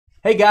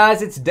Hey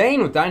guys, it's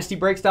Dane with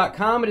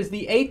DynastyBreaks.com. It is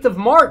the 8th of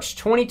March,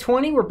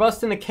 2020. We're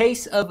busting a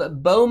case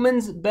of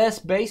Bowman's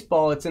Best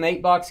Baseball. It's an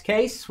 8-box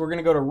case. We're going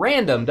to go to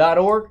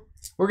random.org.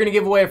 We're going to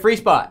give away a free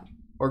spot.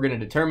 We're going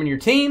to determine your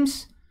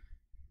teams.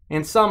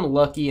 And some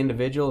lucky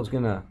individual is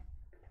going to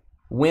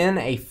win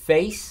a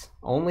face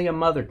only a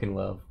mother can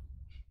love.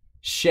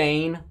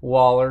 Shane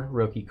Waller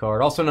rookie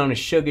card, also known as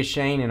Sugar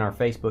Shane in our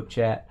Facebook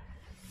chat.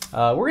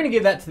 We're going to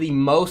give that to the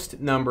most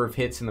number of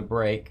hits in the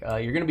break.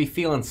 You're going to be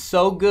feeling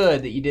so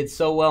good that you did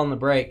so well in the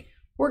break.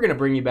 We're going to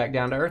bring you back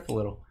down to earth a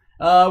little.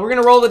 We're going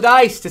to roll the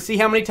dice to see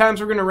how many times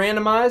we're going to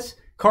randomize.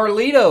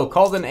 Carlito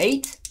called an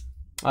 8.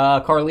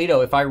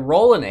 Carlito, if I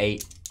roll an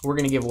 8, we're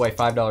going to give away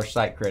 $5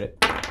 site credit.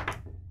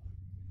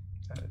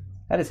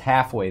 That is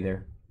halfway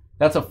there.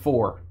 That's a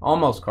 4.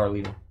 Almost,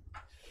 Carlito.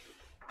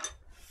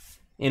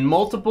 In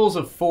multiples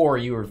of 4,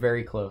 you were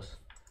very close.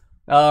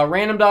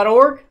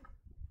 Random.org.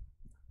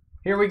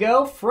 Here we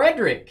go.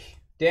 Frederick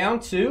down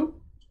to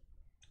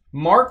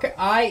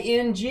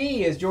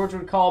Mark-I-N-G, as George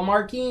would call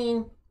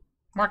Markine.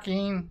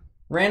 Markine.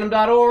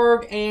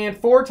 Random.org. And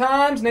 4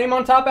 times, name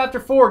on top after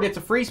 4 gets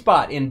a free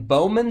spot in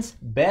Bowman's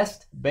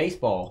Best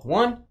Baseball.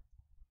 1,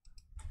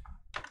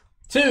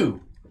 2,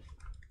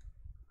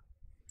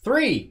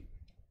 3,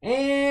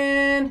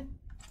 and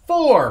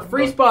 4.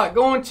 Free spot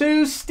going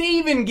to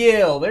Stephen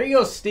Gill. There you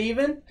go,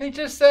 Stephen. He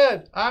just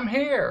said, I'm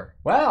here.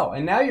 Wow,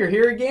 and now you're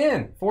here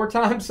again. 4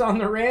 times on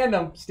the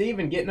random.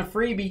 Stephen getting a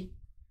freebie.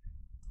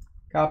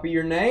 Copy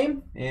your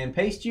name and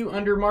paste you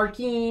under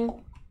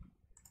Markine.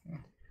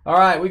 All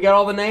right, we got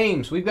all the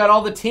names. We've got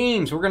all the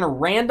teams. We're going to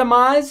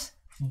randomize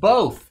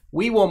both.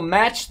 We will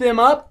match them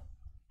up,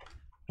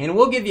 and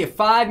we'll give you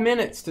 5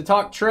 minutes to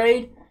talk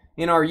trade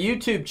in our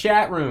YouTube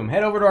chat room.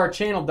 Head over to our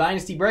channel,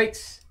 Dynasty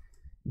Breaks.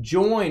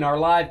 Join our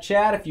live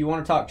chat if you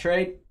want to talk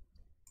trade.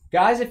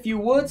 Guys, if you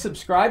would,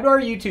 subscribe to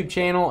our YouTube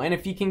channel, and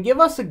if you can give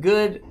us a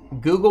good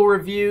Google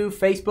review,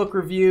 Facebook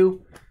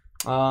review,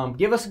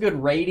 give us a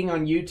good rating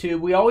on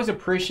YouTube. We always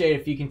appreciate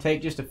if you can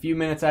take just a few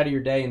minutes out of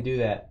your day and do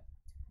that.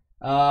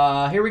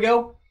 Here we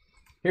go.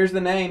 Here's the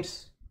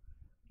names.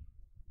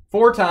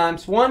 4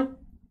 times. 1,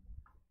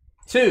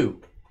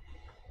 2,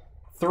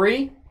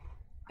 3,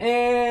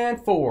 and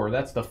 4.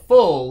 That's the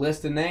full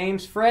list of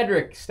names.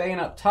 Frederick staying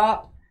up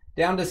top.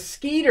 Down to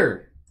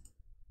Skeeter.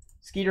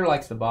 Skeeter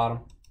likes the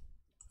bottom.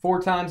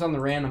 4 times on the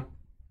random.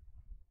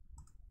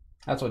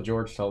 That's what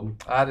George told me.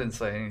 I didn't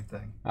say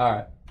anything. All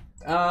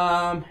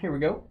right. Here we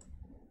go.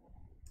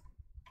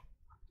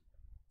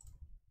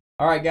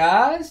 All right,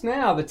 guys.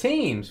 Now, the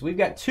teams. We've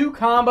got 2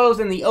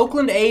 combos, and the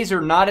Oakland A's are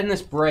not in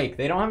this break.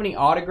 They don't have any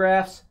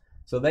autographs,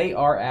 so they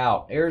are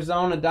out.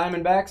 Arizona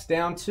Diamondbacks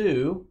down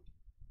to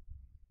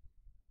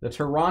the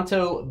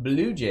Toronto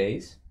Blue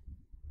Jays.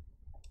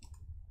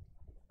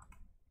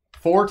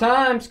 4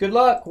 times. Good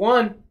luck.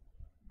 1,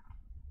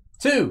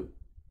 2,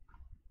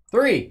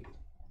 3,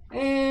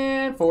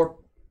 and 4.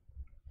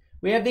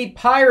 We have the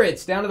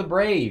Pirates down to the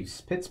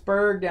Braves.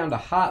 Pittsburgh down to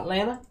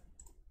Hotlanta.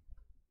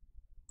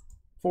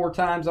 4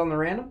 times on the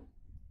random.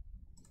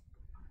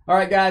 All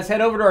right, guys, head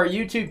over to our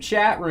YouTube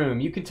chat room.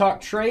 You can talk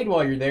trade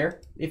while you're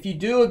there. If you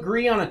do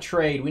agree on a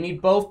trade, we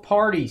need both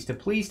parties to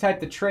please type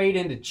the trade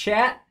into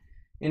chat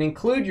and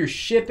include your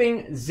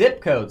shipping zip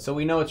code so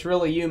we know it's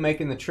really you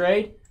making the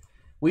trade.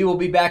 We will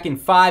be back in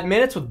 5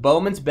 minutes with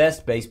Bowman's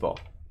Best Baseball.